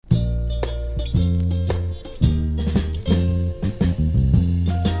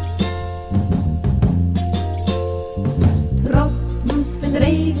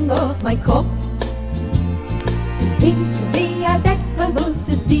mijn kop. Ik wer dekker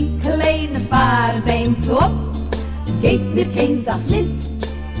blouse zie kleine paardein top. Geet mir geen zacht lid.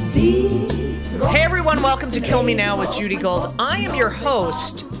 Hey everyone, welcome to Kill Me Now with Judy Gold. I am your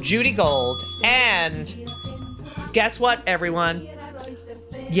host, Judy Gold, and guess what, everyone?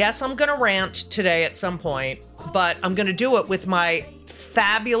 Yes, I'm gonna rant today at some point, but I'm gonna do it with my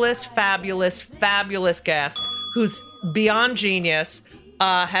fabulous guest, who's beyond genius,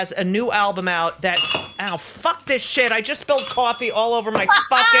 has a new album out that, oh, fuck this shit. I just spilled coffee all over my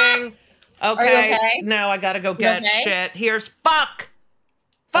fucking, okay, now I gotta go get shit. Here's fuck.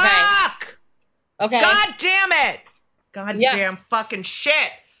 Okay. God damn it. God damn fucking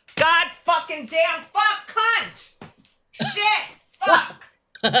shit. God fucking damn fuck cunt. Shit. Fuck.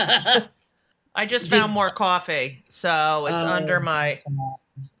 I just found more coffee, so it's under my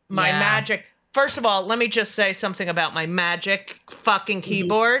magic. First of all, let me just say something about my magic fucking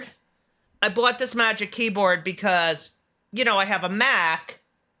keyboard. I bought this magic keyboard because, you know, I have a Mac.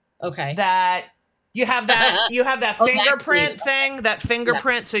 Okay. That you have that fingerprint thing, that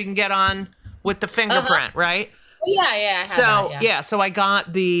fingerprint, so you can get on with the fingerprint, right? Yeah. So I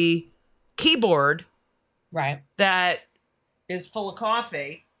got the keyboard, right, that is full of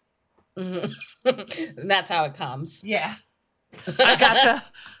coffee. Mm-hmm. That's how it comes. Yeah.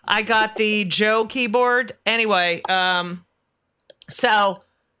 I got the Joe keyboard. Anyway, so,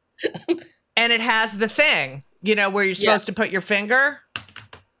 and it has the thing, you know, where you're supposed to put your finger,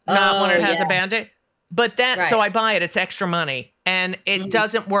 not when it has a Band-Aid. But then, so I buy it, it's extra money. And it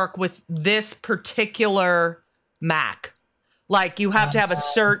doesn't work with this particular Mac. Like, you have to have a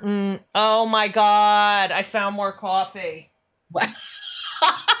certain, oh my God, I found more coffee.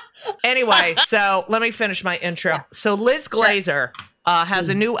 Anyway, so let me finish my intro. Yeah. So Liz Glazer has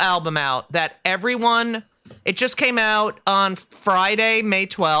a new album out that everyone, it just came out on Friday, May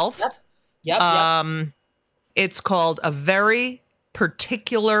 12th. Yep. It's called A Very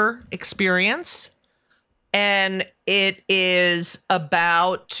Particular Experience. And it is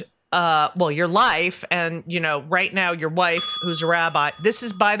about, your life. And, you know, right now your wife, who's a rabbi, this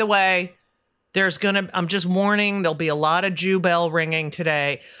is, by the way, I'm just warning, there'll be a lot of Jew bell ringing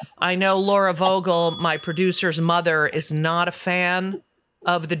today. I know Laura Vogel, my producer's mother, is not a fan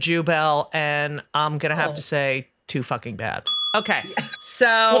of the Jew bell, and I'm going to have to say too fucking bad. Okay.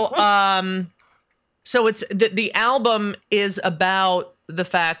 So, so it's, the album is about the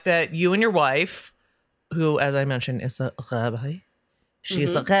fact that you and your wife, who, as I mentioned, is a rabbi.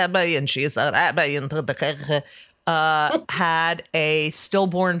 She's a rabbi, and she is a rabbi, and had a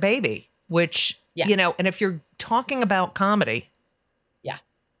stillborn baby. Which, you know, and if you're talking about comedy,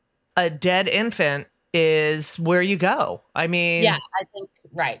 a dead infant is where you go. I mean, I think,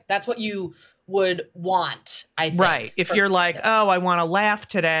 that's what you would want, I think. Right. If you're like, oh, I want to laugh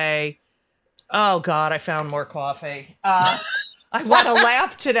today. Oh, God, I found more coffee. I want to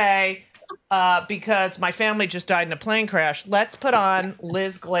laugh today because my family just died in a plane crash. Let's put on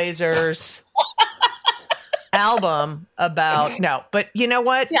Liz Glazer's album about but you know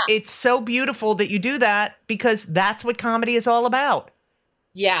what, it's so beautiful that you do that, because that's what comedy is all about.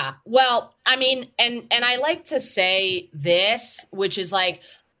 Well, I mean, and I like to say this, which is like,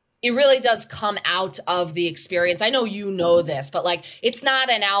 it really does come out of the experience. I know you know this, but like, it's not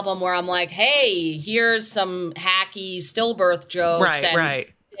an album where I'm like, hey, here's some hacky stillbirth jokes and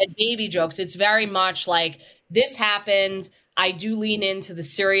baby jokes. It's very much like, this happened, I do lean into the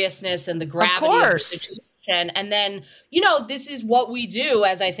seriousness and the gravity of the situation. And then, you know, this is what we do,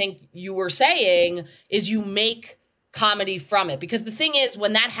 as I think you were saying, is you make comedy from it. Because the thing is,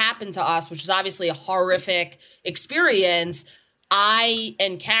 when that happened to us, which is obviously a horrific experience, I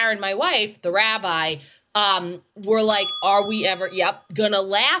and Karen, my wife, the rabbi, were like, are we ever, gonna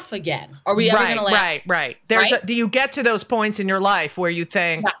laugh again? Are we ever gonna laugh? Right. Do you get to those points in your life where you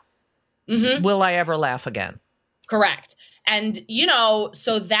think, will I ever laugh again? Correct. And, you know,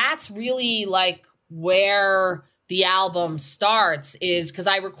 so that's really like where the album starts, is because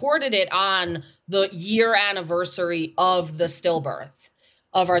I recorded it on the year anniversary of the stillbirth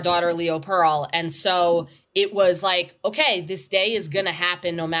of our daughter, Leo Pearl. And so it was like, okay, this day is going to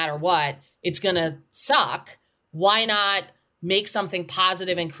happen no matter what. It's going to suck. Why not make something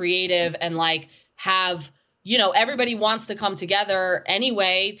positive and creative and like have, you know, everybody wants to come together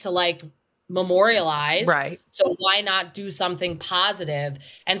anyway to like memorialize. Right. So why not do something positive?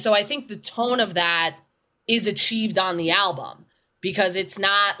 And so I think the tone of that is achieved on the album, because it's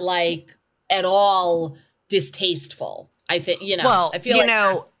not like at all distasteful. I think, you know, well, I feel you like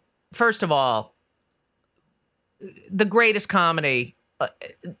know, first of all, the greatest comedy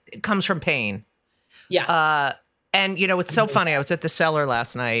comes from pain. Yeah. And, it's so funny. I was at the Cellar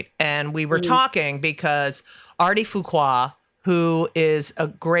last night and we were talking because Artie Fuqua, who is a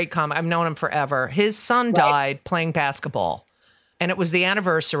great comic, I've known him forever. His son died playing basketball and it was the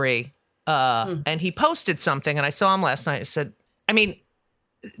anniversary. And he posted something and I saw him last night. I said, I mean,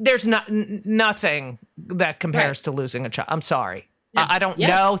 there's nothing that compares to losing a child. I'm sorry. Yeah. I don't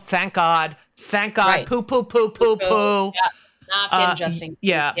know. Thank God. Thank God. Right. Poo, poo, poo, poo, poo. Yeah. Not been adjusting.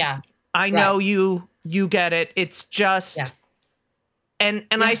 Yeah. I know you get it. It's just, and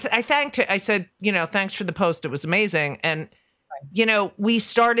I thanked it. I said, thanks for the post. It was amazing. And, we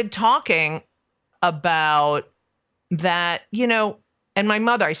started talking about that, and my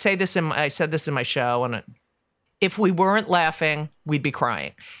mother, I said this in my show, and if we weren't laughing, we'd be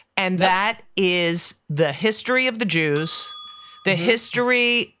crying. And that is the history of the Jews, the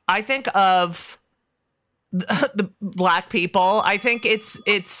history, I think, of the Black people. I think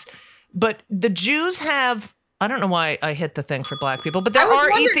but the Jews have, I don't know why I hit the thing for Black people, but there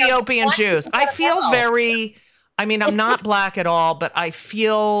are Ethiopian Jews. I feel I'm not Black at all, but I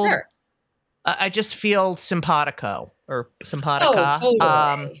feel, I just feel simpatica.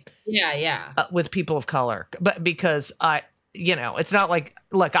 With people of color, but because it's not like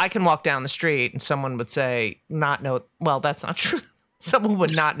I can walk down the street and someone would say well, that's not true. Someone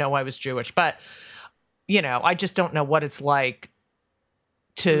would not know I was Jewish, but I just don't know what it's like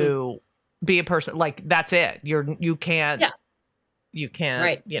to be a person. Like, that's it. You can't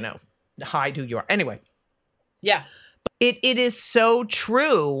hide who you are. Anyway. Yeah. It is so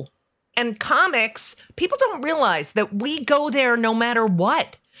true. And comics, people don't realize that we go there no matter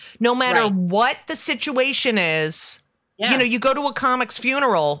what. No matter what the situation is. Yeah. You go to a comic's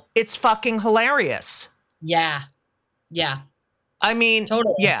funeral, it's fucking hilarious. Yeah. Yeah. I mean,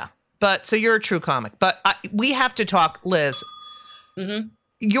 totally. Yeah. But so you're a true comic. But we have to talk, Liz. Mm-hmm.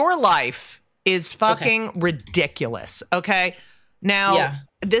 Your life is fucking ridiculous. Okay. Now,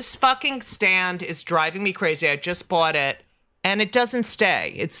 this fucking stand is driving me crazy. I just bought it. And it doesn't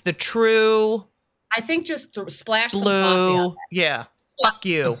stay. It's the true. I think just splash blue. Some coffee on it. Yeah. Fuck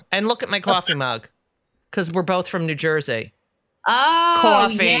you. And look at my coffee mug. Because we're both from New Jersey. Oh,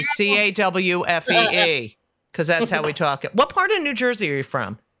 Coffee. yeah. CAWFEE. Because that's how we talk it. What part of New Jersey are you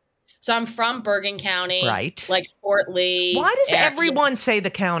from? So I'm from Bergen County. Right. Like Fort Lee. Why does everyone say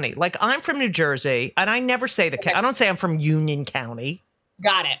the county? Like, I'm from New Jersey, and I never say the county. I don't say I'm from Union County.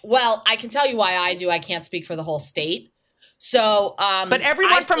 Got it. Well, I can tell you why I do. I can't speak for the whole state. So, but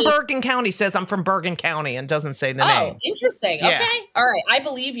everyone from Bergen County says I'm from Bergen County and doesn't say the name. Oh, interesting. Yeah. Okay. All right. I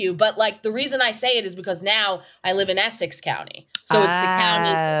believe you. But like, the reason I say it is because now I live in Essex County. So it's the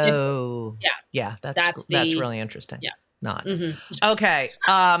county. Oh, yeah. That's really interesting. Yeah. Not. Mm-hmm. Okay.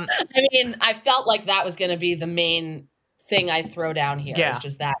 I mean, I felt like that was going to be the main thing I throw down here. Yeah. It's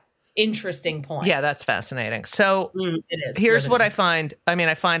just that interesting point. Yeah. That's fascinating. So it is. Here's what I find. I mean,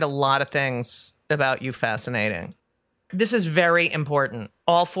 I find a lot of things about you fascinating. This is very important.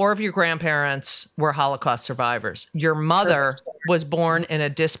 All four of your grandparents were Holocaust survivors. Your mother was born in a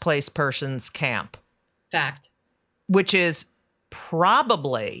displaced persons camp. Fact. Which is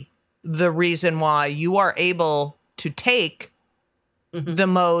probably the reason why you are able to take the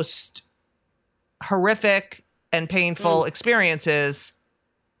most horrific and painful experiences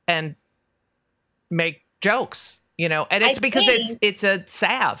and make jokes, and it's because it's a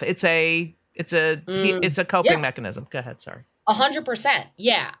salve. It's a coping mechanism. Go ahead. Sorry. 100%.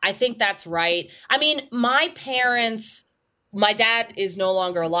 Yeah, I think that's right. I mean, my parents, my dad is no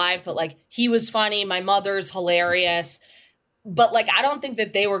longer alive, but like, he was funny. My mother's hilarious, but like, I don't think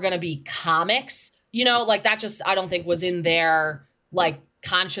that they were going to be comics, like that just, I don't think was in their like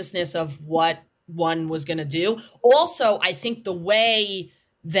consciousness of what one was going to do. Also, I think the way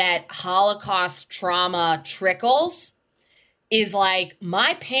that Holocaust trauma trickles is like,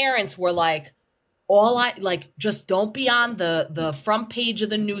 my parents were like, just don't be on the front page of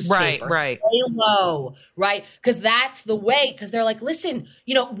the newspaper. Right. Stay low, right? Because that's the way, because they're like, listen,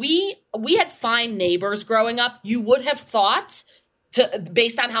 we had fine neighbors growing up. You would have thought,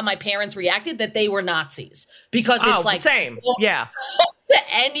 based on how my parents reacted, that they were Nazis. Because it's like, same. Yeah. To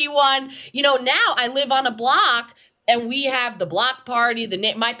anyone, now I live on a block and we have the block party.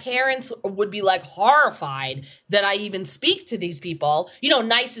 My parents would be like horrified that I even speak to these people,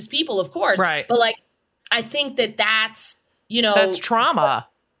 nicest people, of course. Right. But like, I think that's, that's trauma.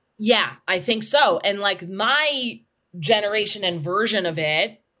 Yeah, I think so. And like, my generation and version of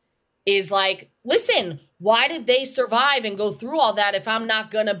it is like, listen, why did they survive and go through all that if I'm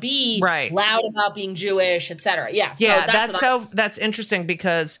not going to be loud about being Jewish, et cetera? Yeah. So that's interesting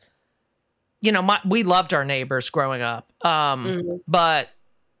because, we loved our neighbors growing up. But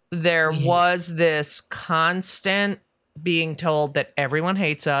there was this constant being told that everyone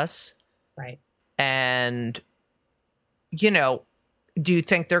hates us. Right. And, you know, do you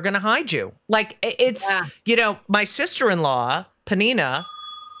think they're going to hide you? Like, it's, you know, my sister-in-law, Panina,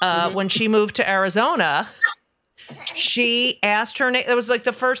 when she moved to Arizona, she asked her, it was like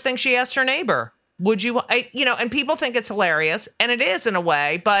the first thing she asked her neighbor, would you, you know, and people think it's hilarious, and it is in a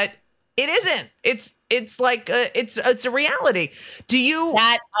way, but it isn't. It's like, it's a reality. Do you?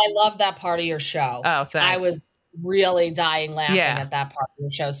 I love that part of your show. Oh, thanks. I was really dying laughing at that part of your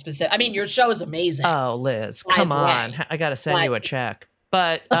show specific. I mean, your show is amazing. Oh, Liz, come on. I got to send you a check.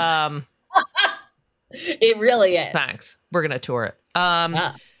 But it really is. Thanks. We're going to tour it.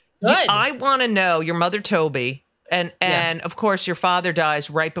 Good. I want to know your mother, Toby, and of course your father dies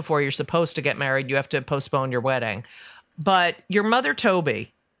right before you're supposed to get married. You have to postpone your wedding. But your mother,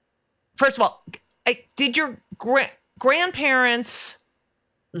 Toby, first of all, did your grandparents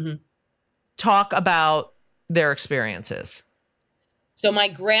talk about their experiences? So my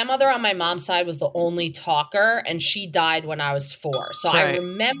grandmother on my mom's side was the only talker, and she died when I was 4. So I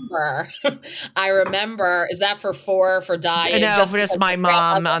remember, is that for 4 for dying? No, but it's my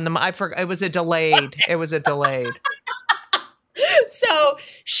mom on the, I forgot, it was a delayed. So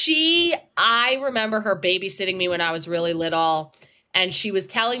I remember her babysitting me when I was really little, and she was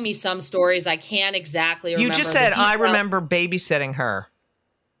telling me some stories. I can't exactly remember. You just said, I remember babysitting her.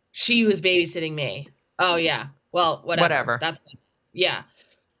 She was babysitting me. Oh, yeah. Well, whatever. That's yeah.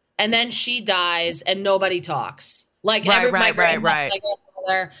 And then she dies and nobody talks. Like my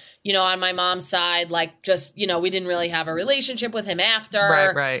grandmother, you know, on my mom's side, like just, you know, we didn't really have a relationship with him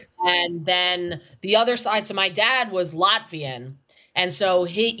after. Right. And then the other side, so my dad was Latvian. And so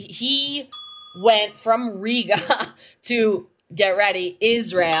he went from Riga to, get ready,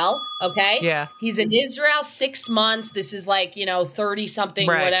 Israel. Okay. Yeah. He's in Israel 6 months. This is like, you know, 30 something,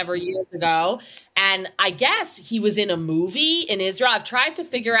 whatever years ago. And I guess he was in a movie in Israel. I've tried to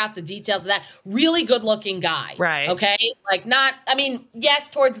figure out the details of that. Really good looking guy. Right. Okay. Like not, I mean, yes,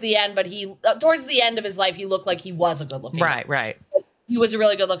 towards the end, but towards the end of his life, he looked like he was a good looking guy. Right. He was a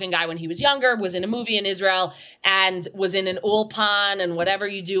really good looking guy when he was younger, was in a movie in Israel, and was in an ulpan and whatever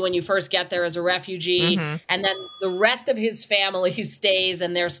you do when you first get there as a refugee. And then the rest of his family stays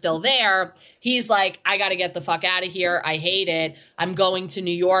and they're still there. He's like, I got to get the fuck out of here. I hate it. I'm going to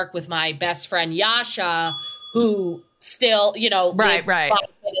New York with my best friend Yasha, who still, you know, lived 5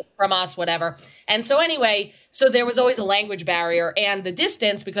 minutes from us, whatever. And so anyway, so there was always a language barrier and the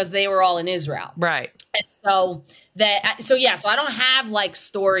distance because they were all in Israel. Right. And so so I don't have like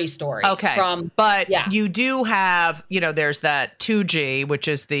stories but you do have, you know, there's that 2G, which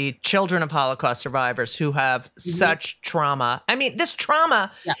is the children of Holocaust survivors who have such trauma. I mean, this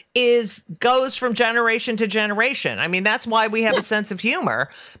trauma goes from generation to generation. I mean, that's why we have a sense of humor,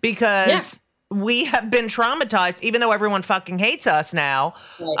 because we have been traumatized, even though everyone fucking hates us now,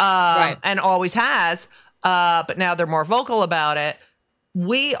 and always has, but now they're more vocal about it.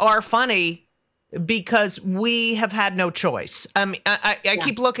 We are funny because we have had no choice. I mean, I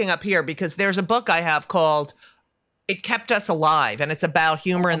keep looking up here because there's a book I have called It Kept Us Alive, and it's about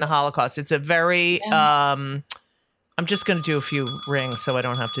humor in the Holocaust. It's a very, I'm just going to do a few rings so I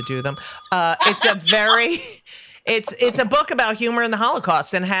don't have to do them. It's a very, it's a book about humor in the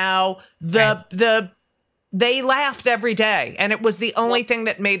Holocaust and how they laughed every day, and it was the only thing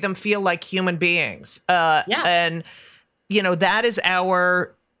that made them feel like human beings. And, you know, that is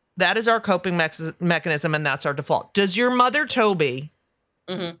our coping mechanism, and that's our default. Does your mother, Toby,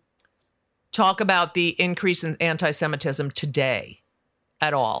 talk about the increase in anti-Semitism today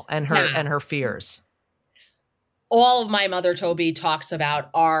at all, and her fears? All of my mother, Toby, talks about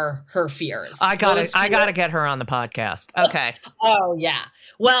her fears. I gotta get her on the podcast. Okay. Oh yeah.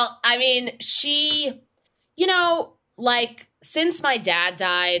 Well, I mean, she, you know, like since my dad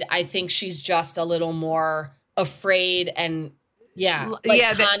died, I think she's just a little more afraid and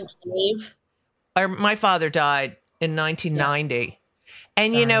concave. My father died in 1990.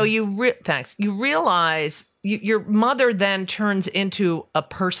 And, you know, you realize your mother then turns into a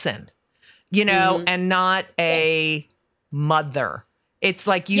person, you know, and not a mother. It's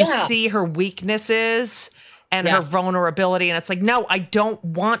like you see her weaknesses and her vulnerability. And it's like, no, I don't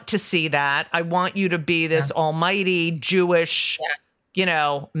want to see that. I want you to be this almighty Jewish, you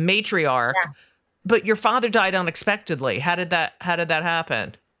know, matriarch. Yeah. But your father died unexpectedly. How did that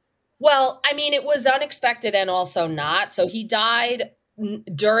happen? Well, I mean, it was unexpected and also not. So he died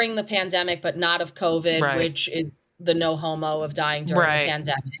during the pandemic, but not of COVID, which is the no homo of dying during the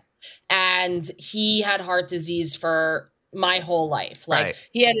pandemic. And he had heart disease for my whole life. Like Right.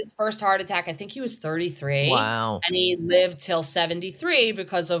 he had his first heart attack. I think he was 33. Wow. And he lived till 73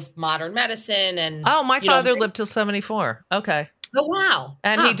 because of modern medicine. And Oh, my father lived till 74. Okay. Oh, wow.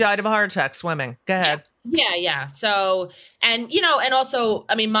 And he died of a heart attack swimming. Go ahead. Yeah. So, and, and also,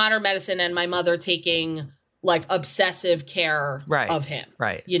 I mean, modern medicine and my mother taking like obsessive care of him,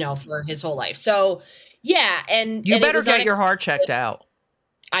 right. For his whole life. So, yeah. And you better get your heart checked out.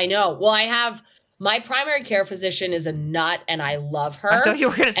 I know. Well, my primary care physician is a nut and I love her. I thought you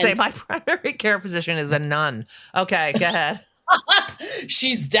were going to say my primary care physician is a nun. Okay, go ahead.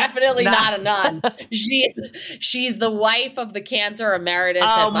 She's definitely not a nun. She's the wife of the cantor emeritus.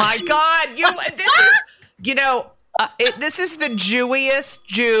 Oh my God! This is the Jewiest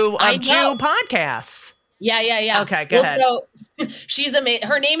Jew of Jew podcasts. Yeah. Okay, go ahead. So she's amazing.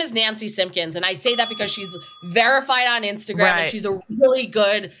 Her name is Nancy Simpkins, and I say that because she's verified on Instagram, and she's a really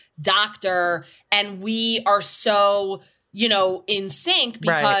good doctor, and we are so in sync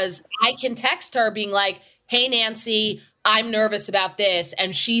because I can text her being like, "Hey, Nancy, I'm nervous about this."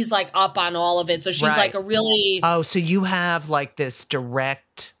 And she's like up on all of it. So she's like a really. Oh, so you have like this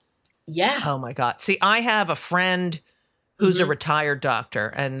direct. Yeah. Oh my God. See, I have a friend who's a retired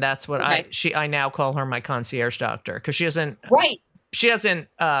doctor, and that's what I now call her my concierge doctor because she doesn't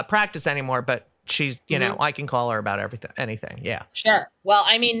practice anymore, but she's, I can call her about anything. Yeah. Sure. Well,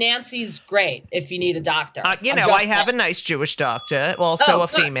 I mean, Nancy's great if you need a doctor. I have a nice Jewish doctor, also a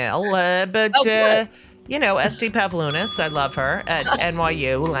female, but Esti Pavlunas, I love her at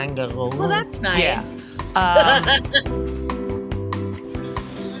NYU. Lango. Well, that's nice. Yeah.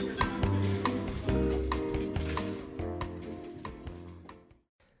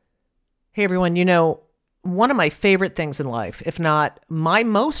 Hey, everyone. One of my favorite things in life, if not my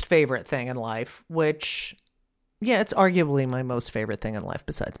most favorite thing in life, which, it's arguably my most favorite thing in life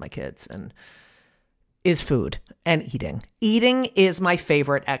besides my kids, and is food and eating. Eating is my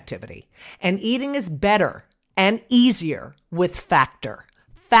favorite activity. And eating is better and easier with Factor.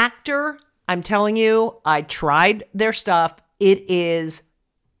 Factor, I'm telling you, I tried their stuff. It is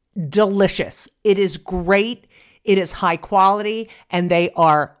delicious. It is great. It is high quality. And they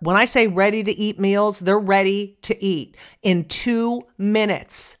are, when I say ready to eat meals, they're ready to eat in 2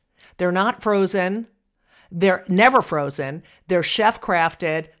 minutes. They're not frozen. They're never frozen. They're chef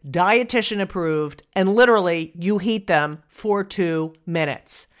crafted, dietitian approved, and literally you heat them for 2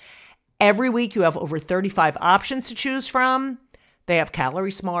 minutes. Every week you have over 35 options to choose from. They have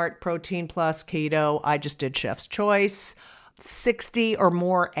Calorie Smart, Protein Plus, Keto. I just did Chef's Choice. 60 or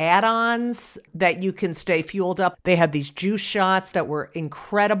more add-ons that you can stay fueled up. They had these juice shots that were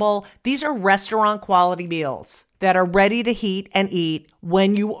incredible. These are restaurant quality meals that are ready to heat and eat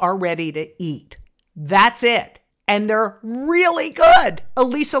when you are ready to eat. That's it. And they're really good.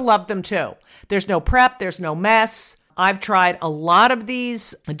 Elisa loved them too. There's no prep. There's no mess. I've tried a lot of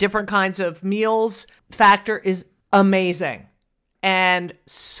these different kinds of meals. Factor is amazing and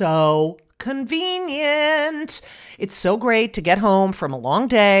so convenient. It's so great to get home from a long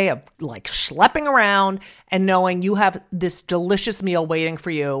day of like schlepping around and knowing you have this delicious meal waiting for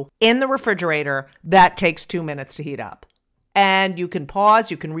you in the refrigerator that takes 2 minutes to heat up. And you can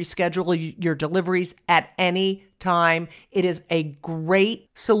pause, you can reschedule your deliveries at any time. It is a great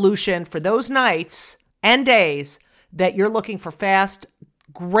solution for those nights and days that you're looking for fast,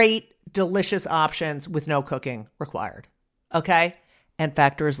 great, delicious options with no cooking required. Okay? And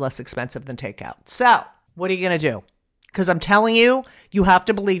Factor is less expensive than takeout. So, what are you going to do? Because I'm telling you, you have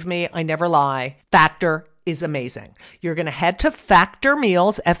to believe me. I never lie. Factor is amazing. You're going to head to Factor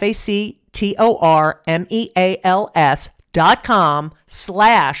Meals,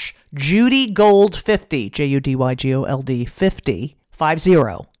 FactorMeals.com/JudyGold50, JudyGold 50,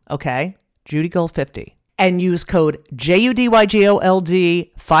 okay? JudyGold50. And use code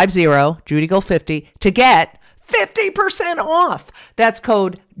JudyGold50, JudyGold50 to get 50% off. That's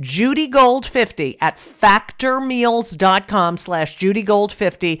code JudyGold50 at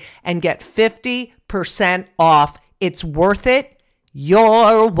factormeals.com/JudyGold50 and get 50% off. It's worth it.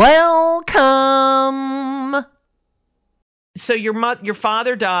 You're welcome. So your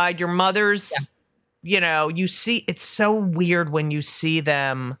father died, your mother's, you see, it's so weird when you see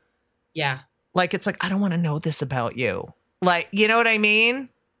them. Yeah. Like, it's like, I don't want to know this about you. Like, you know what I mean?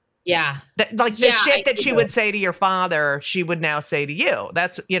 Yeah. The shit that she would say to your father, she would now say to you.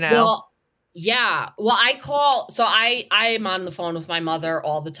 That's, Well, yeah. Well, I'm on the phone with my mother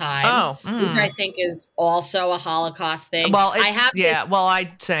all the time. Which I think is also a Holocaust thing. Well,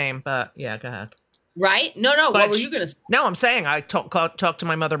 same, but yeah, go ahead. Right? No. What were you going to say? No, I'm saying I talk to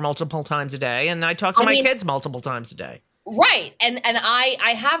my mother multiple times a day, and I talk to my kids multiple times a day. Right. And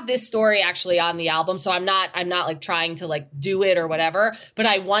I have this story actually on the album, so I'm not like trying to like do it or whatever, but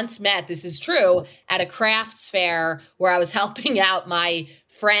I once met, this is true, at a crafts fair where I was helping out my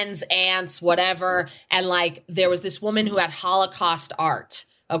friends' aunts, whatever, and like there was this woman who had Holocaust art.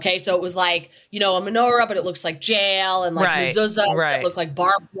 Okay, so it was like, a menorah, but it looks like jail, and like mezuzah, that look like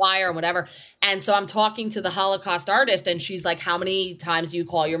barbed wire and whatever. And so I'm talking to the Holocaust artist, and she's like, how many times do you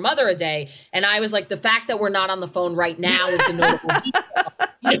call your mother a day? And I was like, the fact that we're not on the phone right now is the notable detail.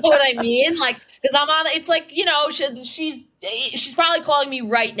 You know what I mean? Like, because I'm on, it's like, she's probably calling me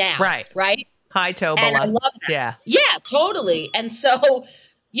right now. Right? Hi, Tobola. And I love that. Yeah, totally. And so,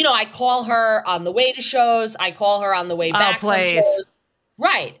 I call her on the way to shows. I call her on the way back from shows.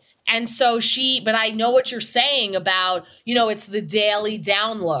 Right. And so but I know what you're saying about, it's the daily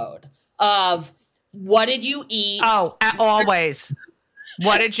download of what did you eat? Oh, always.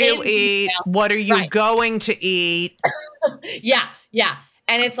 What did you eat? What are you going to eat? Yeah.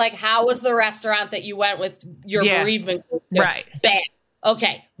 And it's like, how was the restaurant that you went with your bereavement group to? Right. Bad.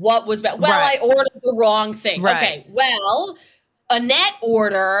 Okay. What was bad? Well, I ordered the wrong thing. Right. Okay. Well, Annette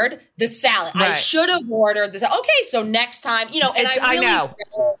ordered the salad. I should have ordered this. Okay, so next time, and I know.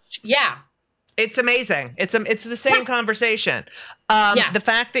 Yeah. It's amazing. It's the same conversation. The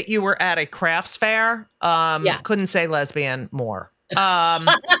fact that you were at a crafts fair, couldn't say lesbian more.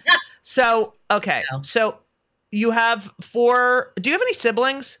 So, okay. No. So you have 4, do you have any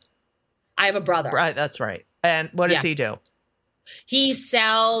siblings? I have a brother. Right, that's right. And what does he do? He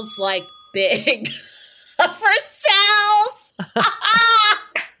sells like big... for sales.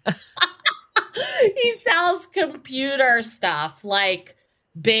 He sells computer stuff like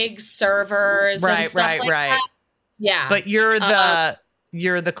big servers and stuff like that. Yeah. But you're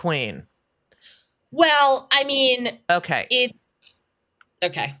the queen. Well, I mean, okay. It's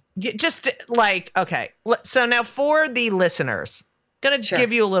okay. Just like, okay. So now for the listeners, going to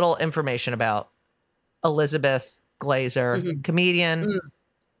give you a little information about Elizabeth Glazer, comedian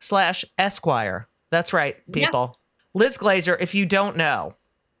 / Esquire. That's right, people. Yeah. Liz Glazer, if you don't know,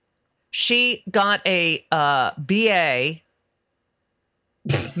 she got a BA,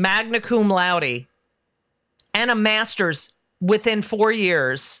 magna cum laude, and a master's within 4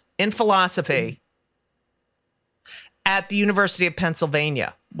 years in philosophy at the University of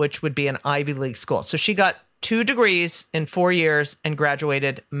Pennsylvania, which would be an Ivy League school. So she got 2 degrees in 4 years and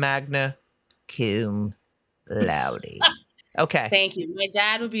graduated magna cum laude. Okay. Thank you. My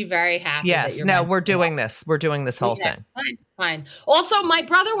dad would be very happy. Yes. No, we're doing this. We're doing this whole thing. Fine. Also, my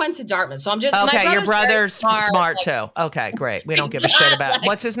brother went to Dartmouth, so I'm just okay. Your brother's smart too. Okay, great. We don't give a shit about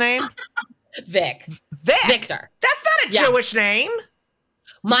what's his name. Victor. That's not a Jewish name.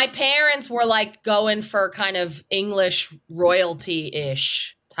 My parents were like going for kind of English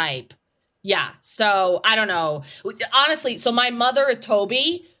royalty-ish type. Yeah. So I don't know. Honestly, so my mother is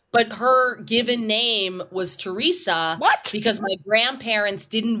Toby. But her given name was Teresa. What? Because my grandparents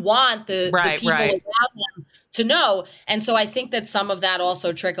didn't want the people around them to know. And so I think that some of that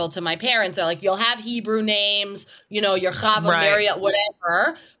also trickled to my parents. They're like, you'll have Hebrew names, your Chava Maria,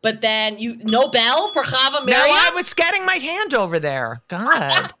 whatever. But then no bell for Chava Maria? No, I was getting my hand over there.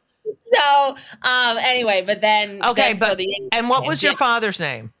 God. So anyway, but then. Okay, and what was your father's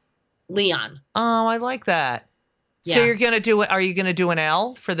name? Leon. Oh, I like that. So you're going to do it. Are you going to do an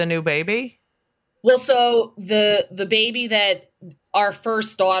L for the new baby? Well, so the baby that our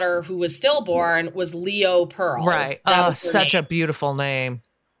first daughter who was stillborn was Leo Pearl. Right. Oh, such a beautiful name.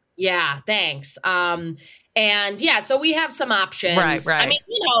 Yeah. Thanks. And so we have some options. Right. I mean,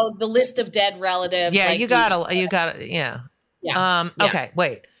 the list of dead relatives. Yeah. You got to, yeah. Okay.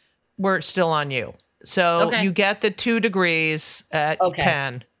 Wait, we're still on you. So you get the 2 degrees at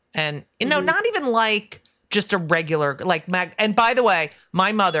Penn and, not even like, just a regular, and by the way,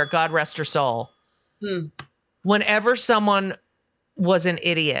 my mother, God rest her soul, whenever someone was an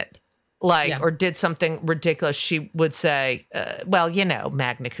idiot, or did something ridiculous, she would say,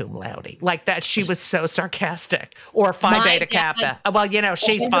 magna cum laude. Like that, she was so sarcastic. Or Phi Beta Kappa.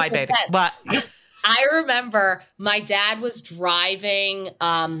 She's 100%. Phi Beta. But I remember my dad was driving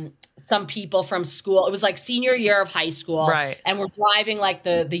some people from school. It was like senior year of high school. Right. And we're driving like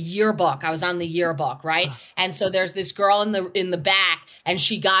the yearbook. I was on the yearbook, right? And so there's this girl in the back and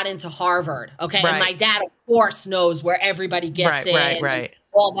she got into Harvard. Okay. Right. And my dad, of course, knows where everybody gets in. Right.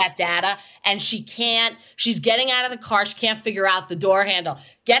 All that data. And she's getting out of the car. She can't figure out the door handle.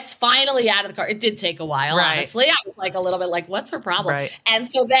 Gets finally out of the car. It did take a while, honestly. I was like a little bit like, what's her problem? Right. And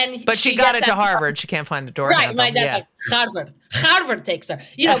so then But she got into Harvard. She can't find the door handle. Right. My dad's like, Harvard takes her.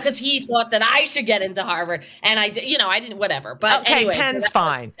 Because he thought that I should get into Harvard. And I didn't, whatever. But okay, anyway. Penn's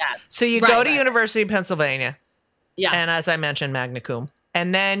fine. So you go to University of Pennsylvania. Yeah. And as I mentioned, magna cum.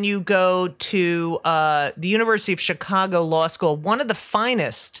 And then you go to the University of Chicago Law School, one of the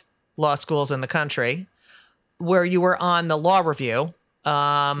finest law schools in the country, where you were on the law review.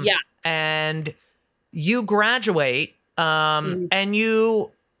 Yeah. And you graduate and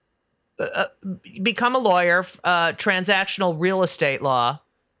you become a lawyer, transactional real estate law,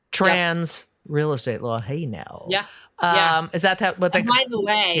 real estate law. Hey, now. Yeah. Is that what they? And by the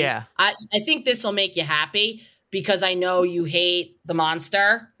way, yeah. I think this will make you happy because I know you hate the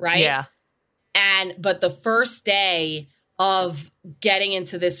monster, right? Yeah. But the first day of getting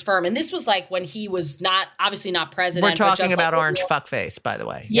into this firm, and this was like when he was obviously not president. We're talking but about Orange Fuckface, by the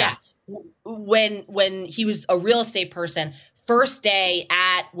way. Yeah. When he was a real estate person, first day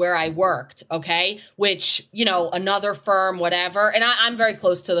at where I worked, okay, which, another firm, whatever. And I'm very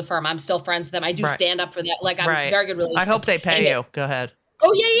close to the firm. I'm still friends with them. I do stand up for that. Like, I'm very good relationship. I hope they pay you. Go ahead.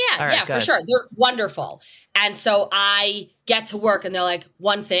 Oh, yeah. Right, yeah, for sure. They're wonderful. And so I get to work and they're like,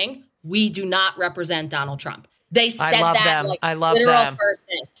 one thing, we do not represent Donald Trump. They said that. Like, I love them. First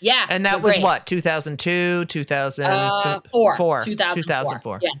thing. Yeah. And that was great. What, 2002, 2004?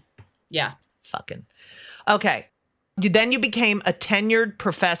 2004. Yeah. Fucking. Okay. Then you became a tenured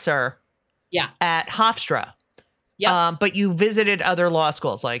professor at Hofstra. Yeah. But you visited other law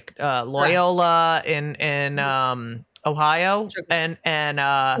schools like Loyola in Ohio and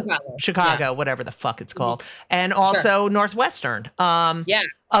Chicago, whatever the fuck it's called. And also Northwestern. Oh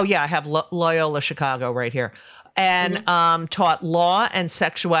yeah, I have Loyola Chicago right here. And taught law and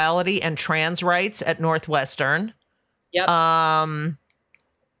sexuality and trans rights at Northwestern. Yep.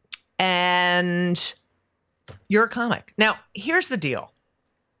 And you're a comic. Now, here's the deal.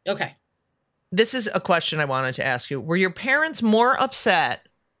 Okay. This is a question I wanted to ask you. Were your parents more upset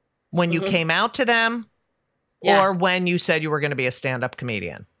when you came out to them or when you said you were going to be a stand-up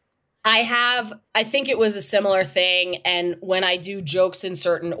comedian? I think it was a similar thing. And when I do jokes in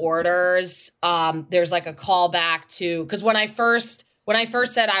certain orders, there's like a callback to, because when I first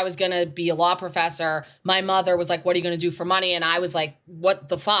said I was going to be a law professor, my mother was like, what are you going to do for money? And I was like, what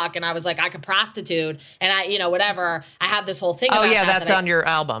the fuck? And I was like, I could prostitute. And whatever. I have this whole thing. Oh, about yeah. That's on your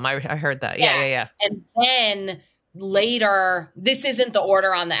album. I heard that. Yeah. And then later, this isn't the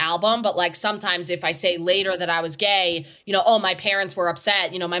order on the album, but like sometimes if I say later that I was gay, my parents were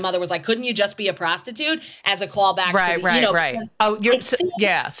upset. My mother was like, couldn't you just be a prostitute, as a callback? Right. Oh,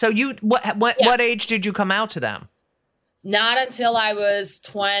 So you, what age did you come out to them? Not until I was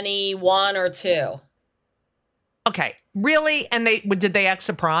 21 or 2. Okay. Really? And did they act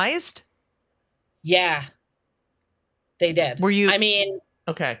surprised? Yeah, they did. Were you? I mean.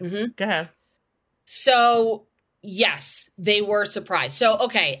 Okay. Go ahead. So, yes, they were surprised. So,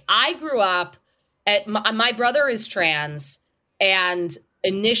 okay, I grew up my brother is trans and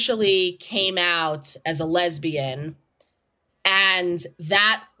initially came out as a lesbian. And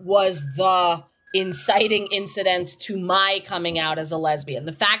that was the inciting incident to my coming out as a lesbian.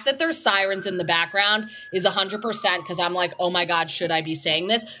 The fact that there's sirens in the background is 100% because I'm like, oh my God, should I be saying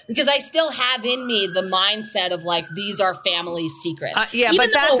this? Because I still have in me the mindset of like, these are family secrets. But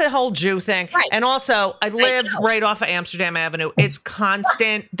that's a whole Jew thing. Right. And also I live right off of Amsterdam Avenue. It's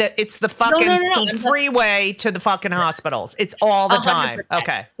constant that it's the fucking freeway to the fucking hospitals. It's all the 100%. Time.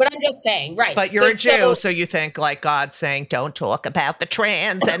 Okay. But I'm just saying, right. But you're a Jew, so you think like God's saying, don't talk about the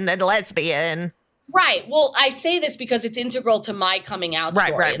trans and the lesbian. Right. Well, I say this because it's integral to my coming out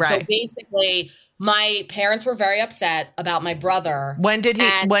story. Right. So basically, my parents were very upset about my brother. When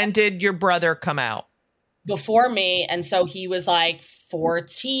did your brother come out? Before me. And so he was like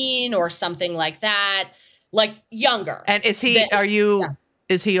 14 or something like that, like younger. And is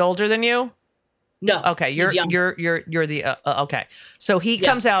he older than you? No. Okay. You're the okay. So he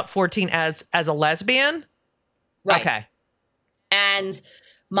comes out 14 as a lesbian? Right. Okay. And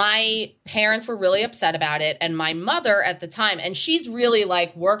my parents were really upset about it. And my mother at the time, and she's really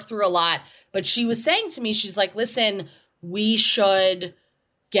like worked through a lot, but she was saying to me, she's like, listen, we should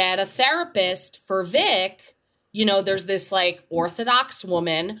get a therapist for Vic. There's this like Orthodox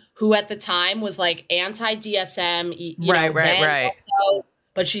woman who at the time was like anti-DSM. Right. Also,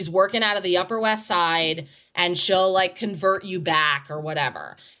 but she's working out of the Upper West Side and she'll like convert you back or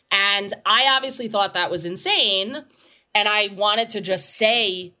whatever. And I obviously thought that was insane. And I wanted to just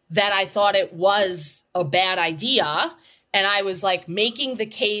say that I thought it was a bad idea. And I was like making the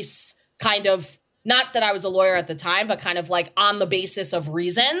case kind of, not that I was a lawyer at the time, but kind of like on the basis of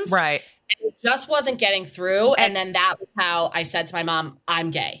reasons. Right. And it just wasn't getting through. And then that was how I said to my mom,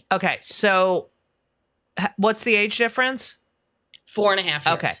 I'm gay. Okay. So what's the age difference? 4.5 years.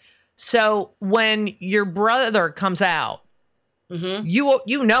 Okay. So when your brother comes out,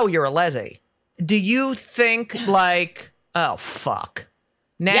 you know you're a lesbian. do you think like, oh, fuck.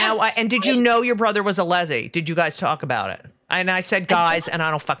 Now, Yes, and did you know your brother was a lessee? Did you guys talk about it? And I said guys, and I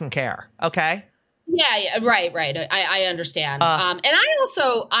don't fucking care. Okay? Yeah, right. I understand. And I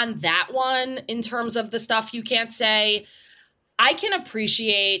also, on that one, in terms of the stuff you can't say, I can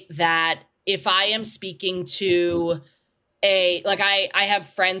appreciate that if I am speaking to I have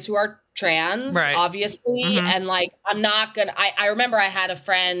friends who are trans, obviously, and like, I'm not gonna, I remember I had a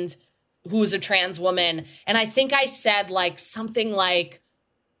friend who's a trans woman, and I think I said like something like,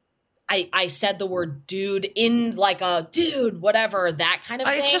 I said the word dude in like a dude, whatever, that kind of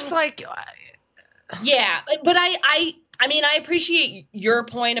thing. It's just like, yeah, but I mean, I appreciate your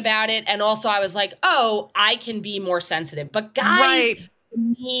point about it. And also I was like, oh, I can be more sensitive. But guys, to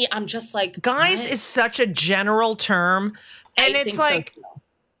me, I'm just like, guys what? is such a general term. And it's like,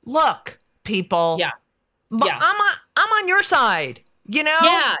 look, people, I'm on your side, you know?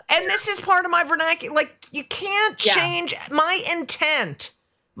 Yeah. And this is part of my vernacular. Like, you can't change my intent.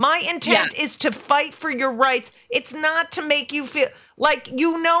 My intent is to fight for your rights. It's not to make you feel like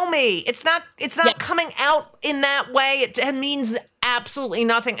you know me. It's not coming out in that way. It means absolutely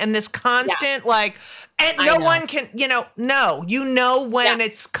nothing. And this constant and no one can, when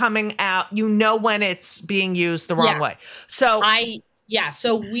it's coming out, when it's being used the wrong way. So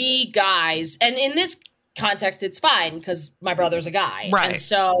so we guys, and in this context, it's fine because my brother's a guy. Right. And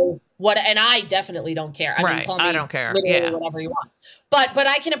so and I definitely don't care. I mean, call me I don't care. Literally whatever you want. But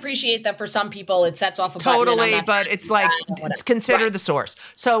I can appreciate that for some people it sets off a button. Totally, but it's like, it's consider the source.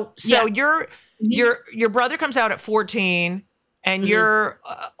 So your brother comes out at 14 and you're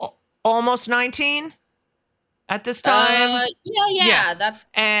almost 19 at this time?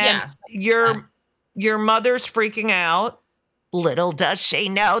 That's your mother's freaking out. Little does she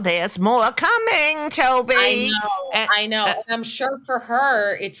know there's more coming, Toby. I know. And I'm sure for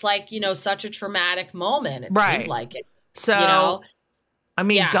her, it's like, such a traumatic moment. It seemed like it. So, I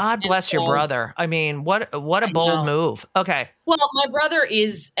mean, God bless your brother. I mean, what a bold move. Okay. Well, my brother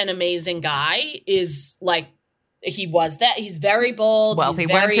is an amazing guy. He's very bold. Well, he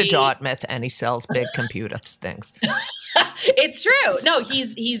went to Dartmouth and he sells big computer things. It's true. No,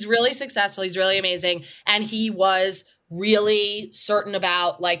 he's really successful. He's really amazing. And he was really certain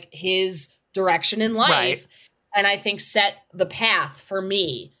about like his direction in life. And I think set the path for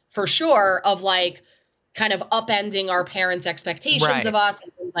me, for sure, of like kind of upending our parents' expectations of us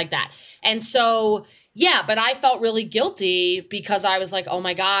and things like that. And so, but I felt really guilty because I was like, oh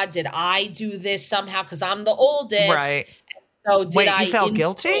my God, did I do this somehow? Because I'm the oldest. Right. And so you felt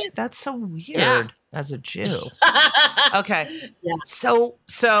guilty? That's so weird as a Jew. Okay. Yeah.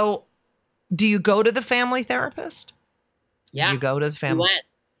 So do you go to the family therapist? Yeah. You go to the family.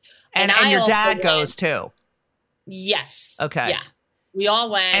 We went. And your dad goes too? Yes. Okay. Yeah. We all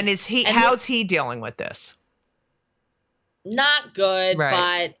went. And how's he dealing with this? Not good,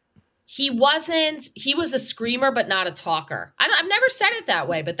 but he was a screamer, but not a talker. I've never said it that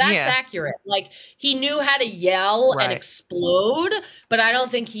way, but that's accurate. Like he knew how to yell and explode, but I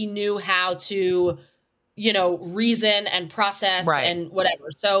don't think he knew how to, reason and process and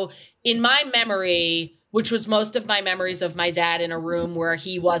whatever. So in my memory, which was most of my memories of my dad in a room where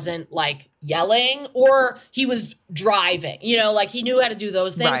he wasn't like yelling or he was driving, like he knew how to do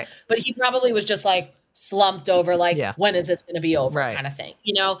those things, but he probably was just like slumped over, like, when is this going to be over kind of thing,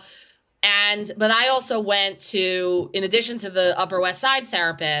 but I also went to, in addition to the Upper West Side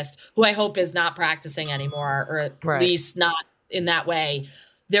therapist, who I hope is not practicing anymore, or at least not in that way.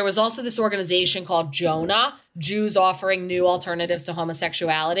 There was also this organization called Jonah, Jews Offering New Alternatives to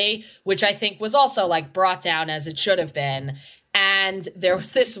Homosexuality, which I think was also like brought down as it should have been. And there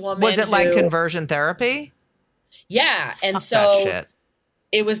was this woman. Was it like conversion therapy? Yeah. And Fuck so that shit.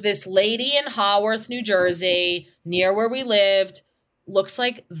 It was this lady in Haworth, New Jersey, near where we lived. Looks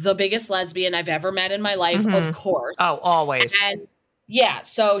like the biggest lesbian I've ever met in my life, of course. Oh, always. And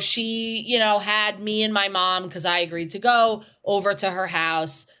so she, had me and my mom, because I agreed to go over to her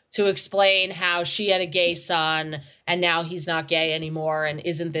house to explain how she had a gay son and now he's not gay anymore. And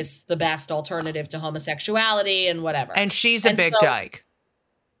isn't this the best alternative to homosexuality and whatever? And she's a big dyke.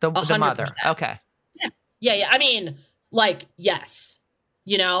 The mother. Okay. Yeah. I mean, like, yes,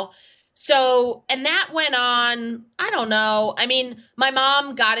 So, and that went on, I don't know. I mean, my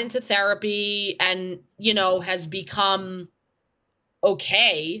mom got into therapy and, has become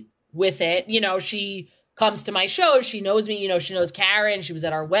okay with it. She comes to my shows. She knows me, she knows Karen. She was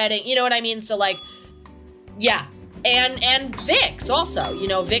at our wedding. You know what I mean? So like, yeah. And Vix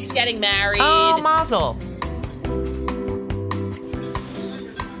also, Vix getting married. Oh, mazel.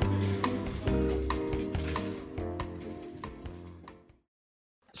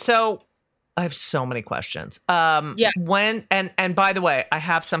 So I have so many questions. When and by the way, I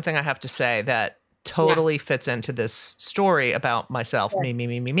have something I have to say that totally fits into this story about myself,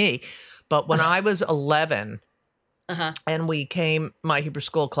 me. But when I was 11, and my Hebrew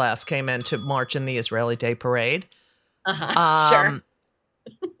school class came in to march in the Israeli Day Parade. Sure.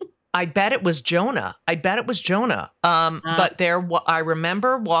 I bet it was Jonah. But I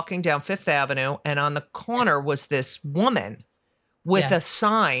remember walking down Fifth Avenue, and on the corner was this woman with a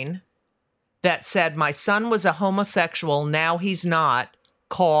sign that said, "My son was a homosexual. Now he's not.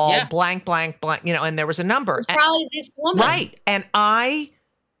 Call blank, blank, blank." And there was a number. It's probably this woman, right? And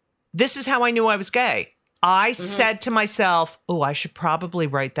this is how I knew I was gay. I said to myself, "Oh, I should probably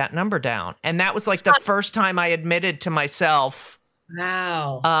write that number down." And that was like the first time I admitted to myself,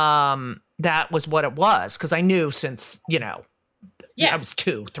 wow, that was what it was, because I knew since I was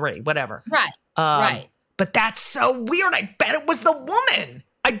 2, 3, whatever. Right, right. But that's so weird. I bet it was the woman.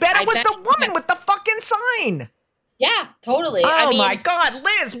 I bet it was the woman with the fucking sign. Yeah, totally. Oh, my God,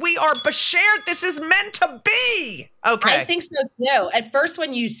 Liz, we are bashared. This is meant to be. Okay. I think so too. At first,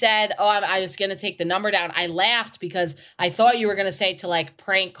 when you said, "Oh, I was going to take the number down," I laughed because I thought you were going to say to like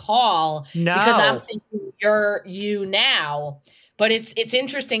prank call. No. Because I'm thinking you're you now. But it's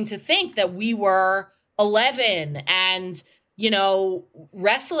interesting to think that we were 11 and,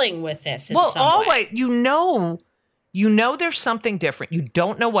 wrestling with this in some way. There's something different. You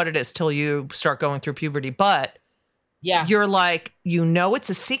don't know what it is till you start going through puberty, but you're like, it's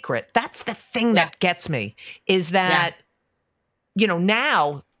a secret. That's the thing that gets me, is that,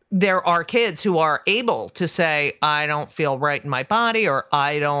 now there are kids who are able to say, "I don't feel right in my body," or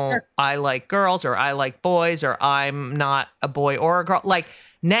I like girls, or I like boys, or I'm not a boy or a girl. Like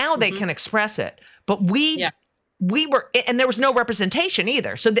now they can express it, but we were, and there was no representation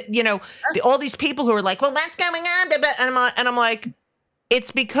either. So, all these people who are like, "Well, that's going on." And I'm like,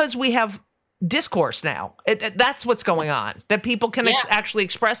 it's because we have discourse now. That's what's going on, that people can actually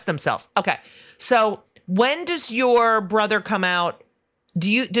express themselves. Okay. So when does your brother come out?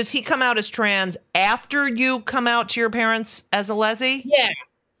 Does he come out as trans after you come out to your parents as a lesi?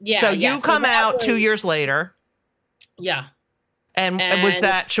 Yeah. So you come out 2 years later. Yeah. And was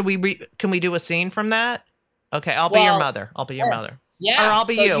that, can we do a scene from that? Okay. I'll be your mother. I'll be your mother. Yeah. Or I'll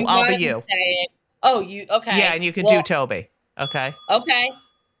be you. I'll be you. Okay. Yeah. And you can do Toby. Okay. Okay.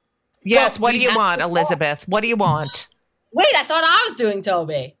 Yes. What do you want, Elizabeth? What do you want? Wait, I thought I was doing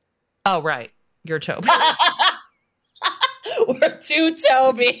Toby. Oh, right. You're Toby. We're two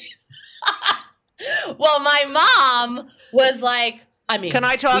Tobys. Well, my mom was like, can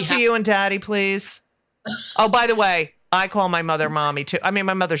I talk to you and Daddy, please? Oh, by the way, I call my mother Mommy too. I mean,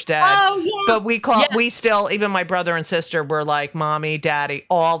 my mother's Dad. Oh, yeah. But we still, even my brother and sister were like Mommy, Daddy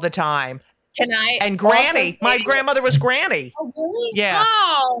all the time. Can I? And Granny. My grandmother was Granny. Oh, really? Yeah.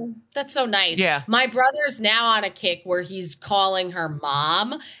 Oh, that's so nice. Yeah. My brother's now on a kick where he's calling her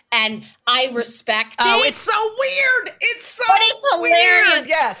mom, and I respect it. Oh, it's so weird. It's hilarious. Weird.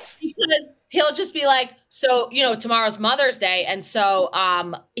 Yes. Because he'll just be like, so, tomorrow's Mother's Day. And so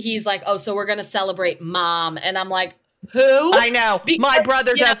he's like, "Oh, so we're going to celebrate Mom." And I'm like, who? I know. My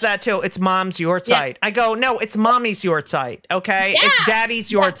brother does that too. It's Mom's Yortzeit. I go, "No, it's Mommy's Yortzeit. Okay. Yeah. It's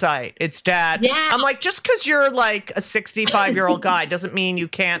Daddy's Yortzeit. It's Dad." Yeah. I'm like, just because you're like a 65-year-old guy doesn't mean you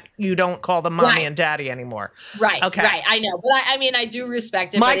don't call them Mommy and Daddy anymore. Right. Okay. Right. I know. But I do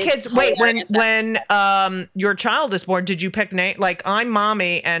respect it. My kids, wait, when your child is born, did you pick name? Like, I'm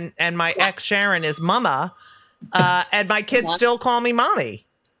Mommy and my ex Sharon is Mama. And my kids still call me Mommy.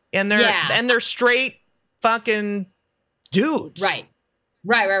 And they're straight fucking dudes. Right.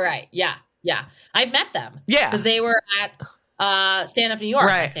 Yeah. I've met them. Yeah. Because they were at Stand Up New York,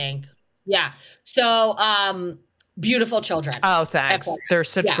 I think. Yeah. So, beautiful children. Oh, thanks. They're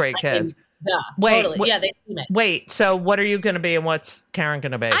such great kids. Wait, totally. Yeah, they seem it. Wait, so what are you going to be and what's Karen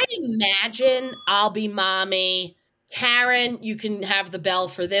going to be? I imagine I'll be Mommy. Karen, you can have the bell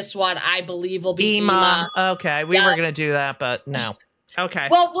for this one. I believe will be Ema. Okay, we were going to do that, but no. Okay.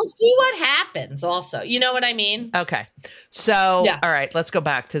 Well, we'll see what happens also. You know what I mean? Okay. So, all right, let's go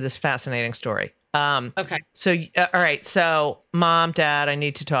back to this fascinating story. Okay. So, all right. So, Mom, Dad, I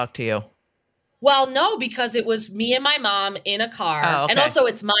need to talk to you. Well, no, because it was me and my mom in a car. Oh, okay. And also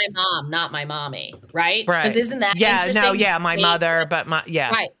it's my mom, not my mommy. Right? Right. Because isn't that interesting? My mother, but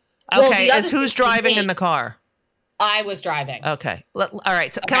Right. Okay. Well, who's driving in the car? I was driving. Okay. All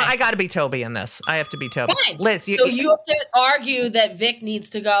right. So I got to be Toby in this. I have to be Toby. Fine. Liz, so you have to argue that Vic needs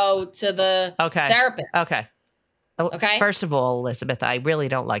to go to the therapist. Okay. Okay. First of all, Elizabeth, I really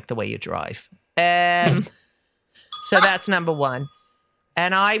don't like the way you drive. So that's number one.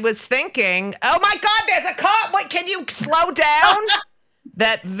 And I was thinking, oh my God, there's a car. Wait, can you slow down?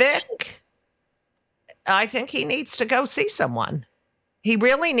 That Vic I think he needs to go see someone. He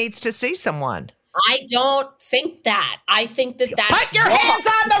really needs to see someone. I don't think that. I think that that's Put your wrong. hands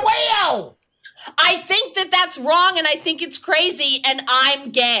on the wheel. I think that that's wrong, and I think it's crazy, and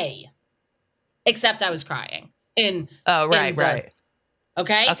I'm gay. Except I was crying in. Oh, right, in right.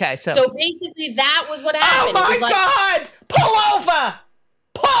 Okay. So basically, that was what happened. Oh my it was like, God! Pull over!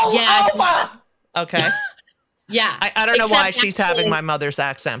 Pull over! Okay. Yeah. I don't know why Except she's actually- having my mother's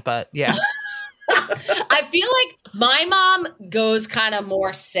accent, but yeah. I feel like my mom goes kind of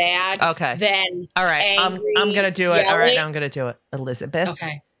more sad than All right. angry, I'm going to do it. All right. yelling. I'm going to do it. Elizabeth.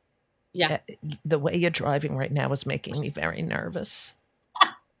 Okay. Yeah. The way you're driving right now is making me very nervous.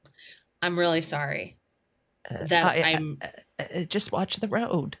 I'm really sorry. That just watch the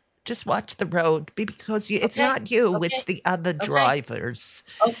road. Just watch the road because it's not you. Okay. It's the other drivers.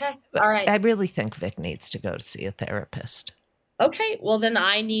 Okay. All right. I really think Vic needs to go to see a therapist. Okay. Well, then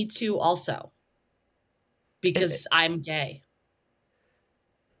I need to also because I'm gay.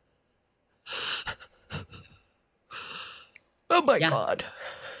 Oh, my God.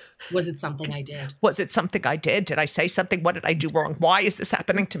 Was it something I did? Was it something I did? Did I say something? What did I do wrong? Why is this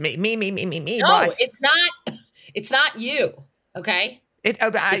happening to me? Me. No, Why? it's not. It's not you. Okay. It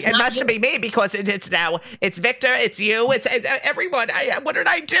must be me because it's Victor, it's you, it's everyone. What did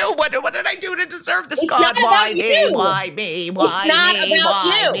I do? What did I do to deserve this? It's God, not why about me? you. Why me? Why It's not me? about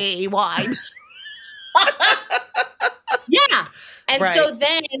Why you. me? Why me? Yeah. And Right. so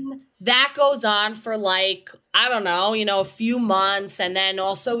then that goes on for like, I don't know, a few months and then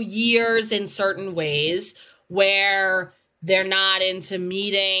also years in certain ways where they're not into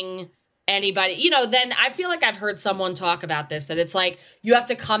meeting anybody. Then I feel like I've heard someone talk about this, that it's like you have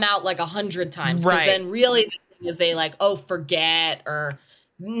to come out like 100 times. Because Right. then really the thing is they like, forget, or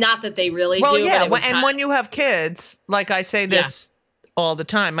not that they really Well, do. yeah, but and when you have kids, like I say this all the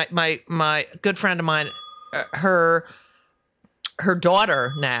time, my good friend of mine, her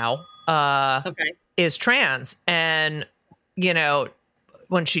daughter now is trans, and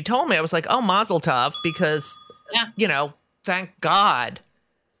when she told me, I was like, oh, mazel tov, because thank God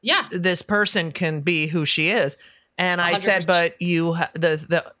this person can be who she is. And I 100%. said, but you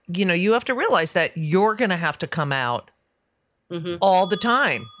you have to realize that you're going to have to come out all the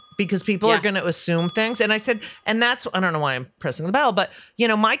time because people are going to assume things. And I said, and that's, I don't know why I'm pressing the bell, but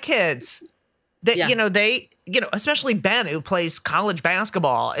my kids, they especially Ben, who plays college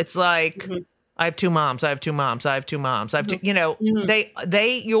basketball. It's like, I have two moms. I have two moms. I have two moms. I have two,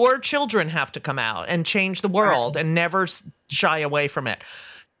 your children have to come out and change the world and never shy away from it.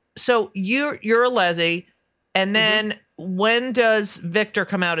 So you're a lesi. And then when does Victor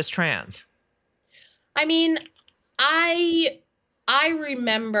come out as trans? I mean, I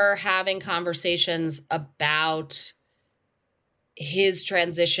remember having conversations about his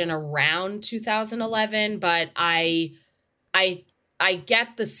transition around 2011, but I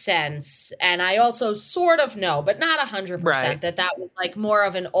get the sense, and I also sort of know, but not 100%, that was like more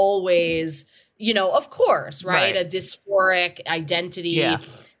of an always, of course, right? A dysphoric identity. Yeah.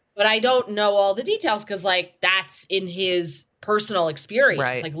 But I don't know all the details because like that's in his personal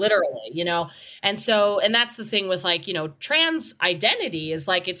experience, like literally, And so, and that's the thing with like, trans identity is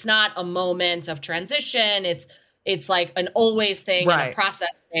like, it's not a moment of transition. It's like an always thing and a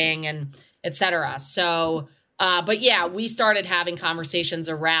process thing and et cetera. So, but yeah, we started having conversations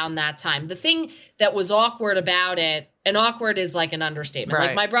around that time. The thing that was awkward about it, and awkward is like an understatement.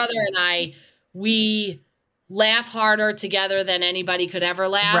 Like my brother and I, we laugh harder together than anybody could ever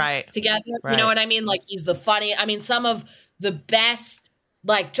laugh together. You know what I mean? Like he's the funny. I mean, some of the best,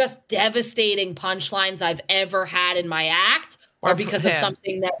 like just devastating punchlines I've ever had in my act are because of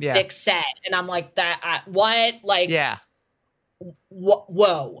something that Vic said. And I'm like, what? Like,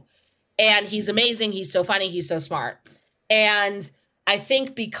 whoa. And he's amazing. He's so funny. He's so smart. And I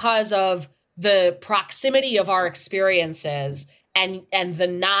think because of the proximity of our experiences and the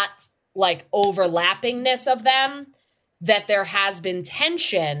not like overlappingness of them, that there has been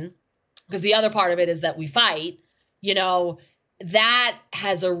tension, because the other part of it is that we fight, that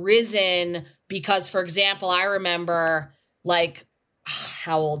has arisen because, for example, I remember like,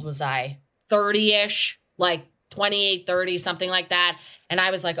 how old was I? 30-ish, like 28, 30, something like that. And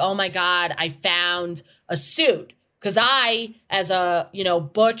I was like, oh my God, I found a suit. Because I, as a,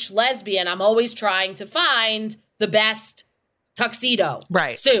 butch lesbian, I'm always trying to find the best tuxedo,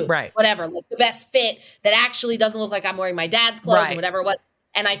 suit, whatever, like the best fit that actually doesn't look like I'm wearing my dad's clothes and whatever it was.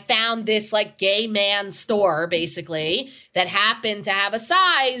 And I found this like gay man store basically that happened to have a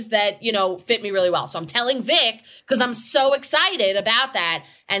size that, fit me really well. So I'm telling Vic because I'm so excited about that.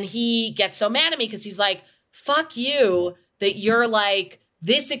 And he gets so mad at me because he's like, fuck you that you're like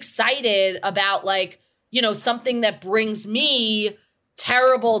this excited about like something that brings me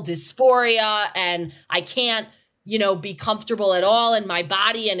terrible dysphoria, and I can't, be comfortable at all in my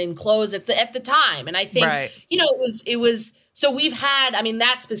body and in clothes at the time. And I think, it was, so we've had,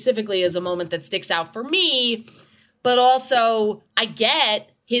 that specifically is a moment that sticks out for me, but also I get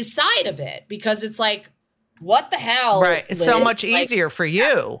his side of it because it's like, what the hell? Right. It's Liz? so much easier for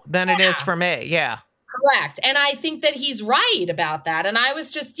you than it is for me. Yeah. Correct. And I think that he's right about that. And I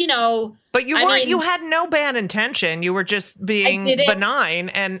was just, But you weren't, you had no bad intention. You were just being benign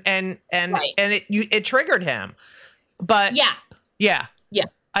and it triggered him. But yeah.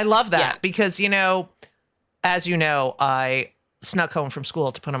 I love that because, as you know, I snuck home from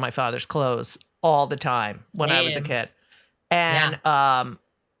school to put on my father's clothes all the time when I was a kid. And,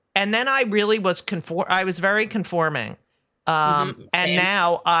 and then I really was I was very conforming. And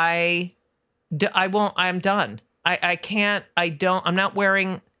now I'm done. I'm not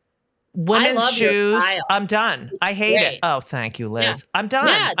wearing women's shoes. I'm done. I hate it. Oh, thank you, Liz. Yeah. I'm done.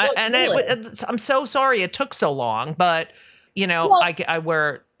 Yeah, I'm so sorry it took so long, but I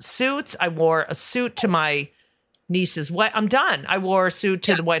wear suits. I wore a suit to my niece's wedding. I'm done. I wore a suit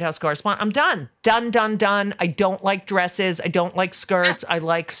to the White House correspondent. I'm done. Done. I don't like dresses. I don't like skirts. I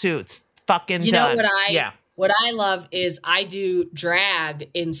like suits. Fucking done. What I love is I do drag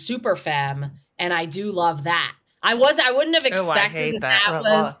in Super Femme, and I do love that. I wouldn't have expected that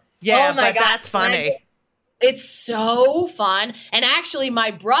was. Yeah, but God, that's funny. It's so fun. And actually, my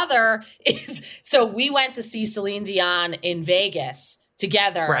brother so we went to see Celine Dion in Vegas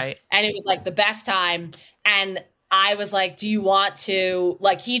together. Right. And it was like the best time. And I was like, do you want to,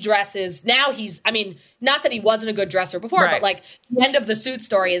 he dresses, now not that he wasn't a good dresser before, but the end of the suit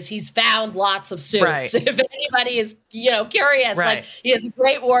story is he's found lots of suits. Right. If anybody is, curious, he has a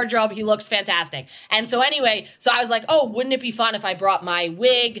great wardrobe. He looks fantastic. And so anyway, I was like, oh, wouldn't it be fun if I brought my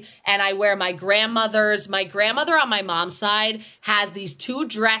wig and I wear my grandmother on my mom's side has these two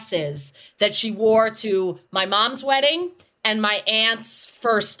dresses that she wore to my mom's wedding and my aunt's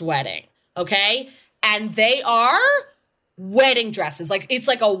first wedding. Okay. And they are wedding dresses. It's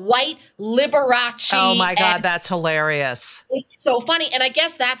like a white Liberace. Oh my God, that's hilarious. It's so funny. And I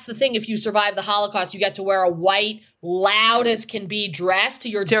guess that's the thing. If you survive the Holocaust, you get to wear a white, loud as can be dress to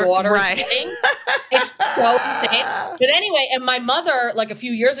your daughter's wedding. It's so insane. But anyway, and my mother, a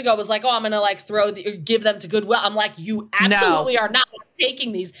few years ago, was like, oh, I'm going to give them to Goodwill. I'm like, you absolutely are not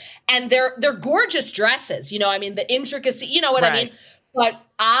taking these. And they're gorgeous dresses. The intricacy, you know what I mean? But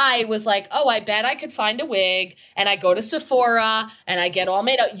I was like, oh, I bet I could find a wig, and I go to Sephora and I get all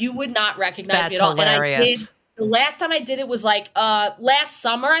made up. You would not recognize me at all. Hilarious. And I did. The last time I did it was last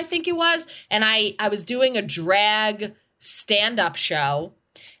summer, I think it was. And I was doing a drag stand-up show.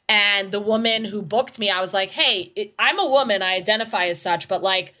 And the woman who booked me, I was like, hey, I'm a woman. I identify as such. But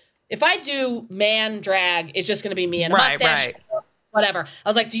if I do man drag, it's just going to be me and a mustache. Right. Whatever. I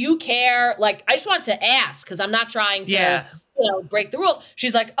was like, do you care? I just wanted to ask because I'm not trying to break the rules.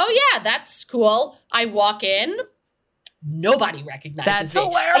 She's like, oh yeah, that's cool. I walk in, nobody recognizes me. That's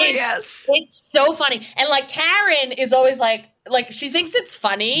hilarious. It's so funny. And Karen is always like she thinks it's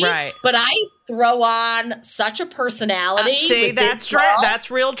funny, right? But I throw on such a personality. See, that's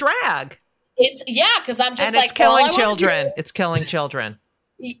real drag. It's because I'm just it's killing children. It's killing children.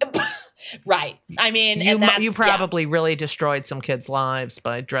 Right. You probably really destroyed some kids' lives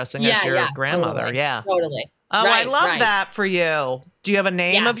by dressing as your grandmother. Totally, yeah. Totally. Oh, right, I love that for you. Do you have a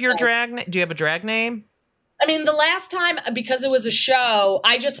name of your drag? Do you have a drag name? The last time, because it was a show,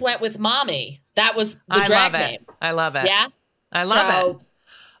 I just went with Mommy. That was the drag name. I love it. Yeah? I love it.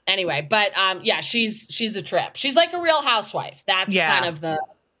 Anyway, but she's a trip. She's like a real housewife. That's kind of the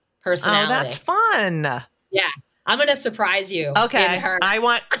personality. Oh, that's fun. Yeah. I'm going to surprise you. Okay.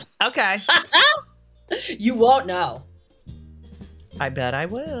 Okay. You won't know. I bet I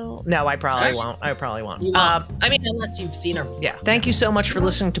will. No, I probably won't. I probably won't. Unless you've seen her. Yeah. Thank you so much for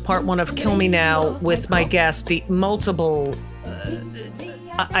listening to part 1 of Kill Me Now with my guest, the multiple,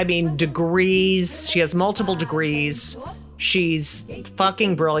 degrees. She has multiple degrees. She's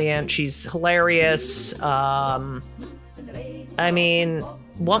fucking brilliant. She's hilarious. What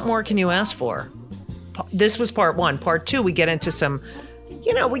more can you ask for? This was part 1. Part 2, we get into some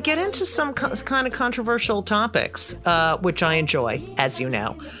kind of controversial topics, which I enjoy, as you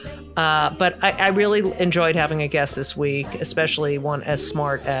know. But I really enjoyed having a guest this week, especially one as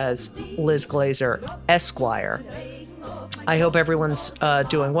smart as Liz Glazer, Esquire. I hope everyone's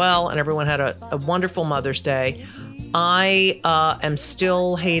doing well and everyone had a wonderful Mother's Day. I am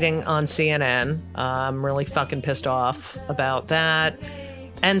still hating on CNN. I'm really fucking pissed off about that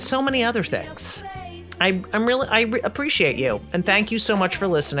and so many other things. I appreciate you. And thank you so much for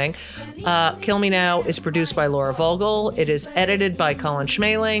listening. Kill Me Now is produced by Laura Vogel. It is edited by Colin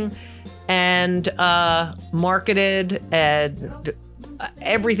Schmaling and marketed and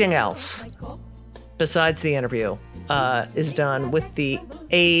everything else besides the interview is done with the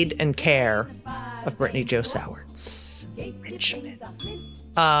aid and care of Brittany Jo Sowards Richmond.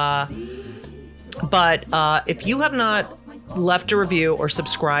 But if you have not left a review or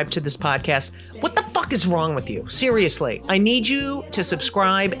subscribed to this podcast, what the fuck is wrong with you? Seriously, I need you to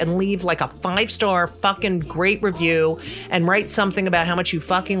subscribe and leave like a 5-star fucking great review and write something about how much you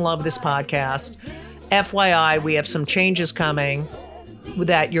fucking love this podcast. FYI, we have some changes coming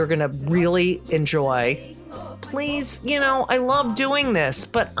that you're gonna really enjoy. Please, I love doing this,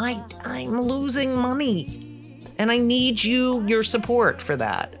 but I'm losing money and I need your support for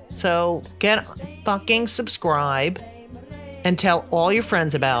that. So get fucking subscribe and tell all your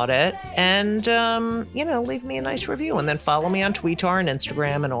friends about it and, leave me a nice review and then follow me on Twitter and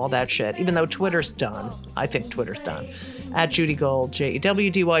Instagram and all that shit, even though Twitter's done. I think Twitter's done. At Judy Gold,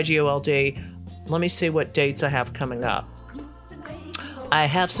 JEWDYGOLD. Let me see what dates I have coming up. I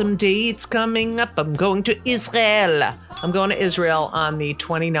have some dates coming up. I'm going to Israel. I'm going to Israel on the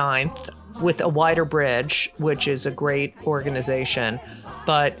 29th with A Wider Bridge, which is a great organization.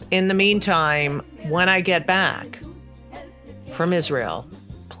 But in the meantime, when I get back from Israel,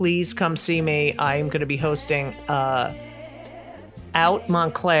 please come see me. I'm going to be hosting Out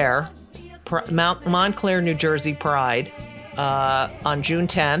Montclair, New Jersey Pride on June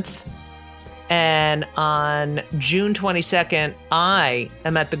 10th. And on June 22nd, I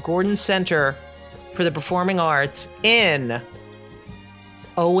am at the Gordon Center for the Performing Arts in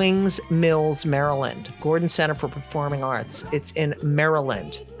Owings Mills, Maryland. Gordon Center for Performing Arts. It's in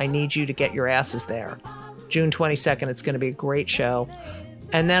Maryland. I need you to get your asses there. June 22nd, it's going to be a great show.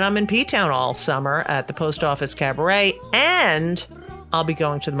 And then I'm in P-Town all summer at the Post Office Cabaret, and I'll be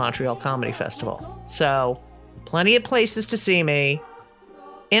going to the Montreal Comedy Festival. So plenty of places to see me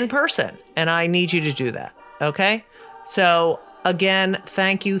in person, and I need you to do that, okay? So again,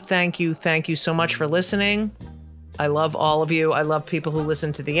 thank you so much for listening. I love all of you. I love people who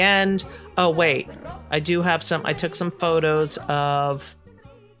listen to the end. Oh, wait, I took some photos of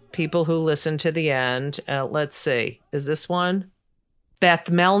people who listen to the end. Let's see. Is this one? Beth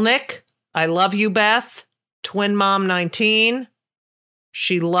Melnick. I love you, Beth. Twin Mom 19.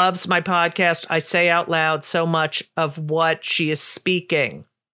 She loves my podcast. I say out loud so much of what she is speaking.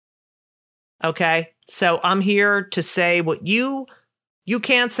 Okay? So I'm here to say what you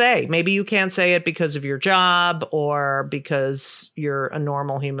can't say. Maybe you can't say it because of your job or because you're a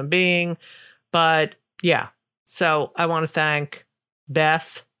normal human being. But yeah. So I want to thank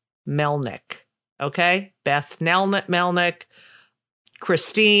Beth Melnick. Okay? Beth Melnick.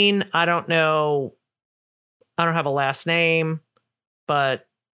 Christine, I don't know. I don't have a last name, but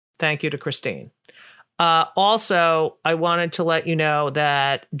thank you to Christine. Also, I wanted to let you know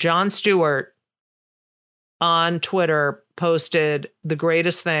that Jon Stewart on Twitter posted the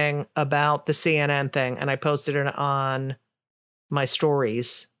greatest thing about the CNN thing, and I posted it on my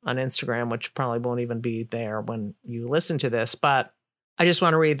stories on Instagram, which probably won't even be there when you listen to this, but I just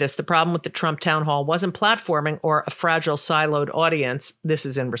want to read this. The problem with the Trump town hall wasn't platforming or a fragile siloed audience. This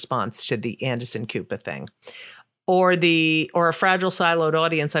is in response to the Anderson Cooper thing. Or a fragile siloed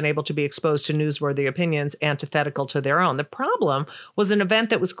audience unable to be exposed to newsworthy opinions antithetical to their own. The problem was an event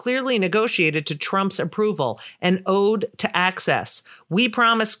that was clearly negotiated to Trump's approval, an ode to access. We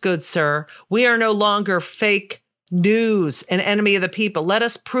promise, good sir, we are no longer fake news, an enemy of the people. Let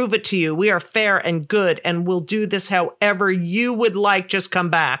us prove it to you. We are fair and good, and we'll do this however you would like. Just come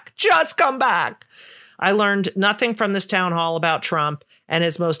back. Just come back. I learned nothing from this town hall about Trump and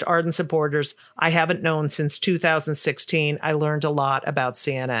his most ardent supporters. I haven't known since 2016. I learned a lot about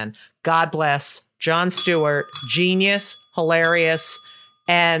CNN. God bless Jon Stewart, genius, hilarious,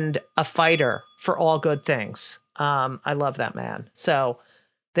 and a fighter for all good things. I love that man. So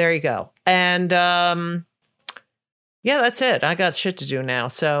there you go. And yeah, that's it. I got shit to do now.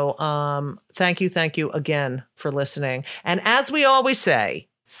 So thank you again for listening. And as we always say,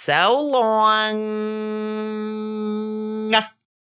 so long.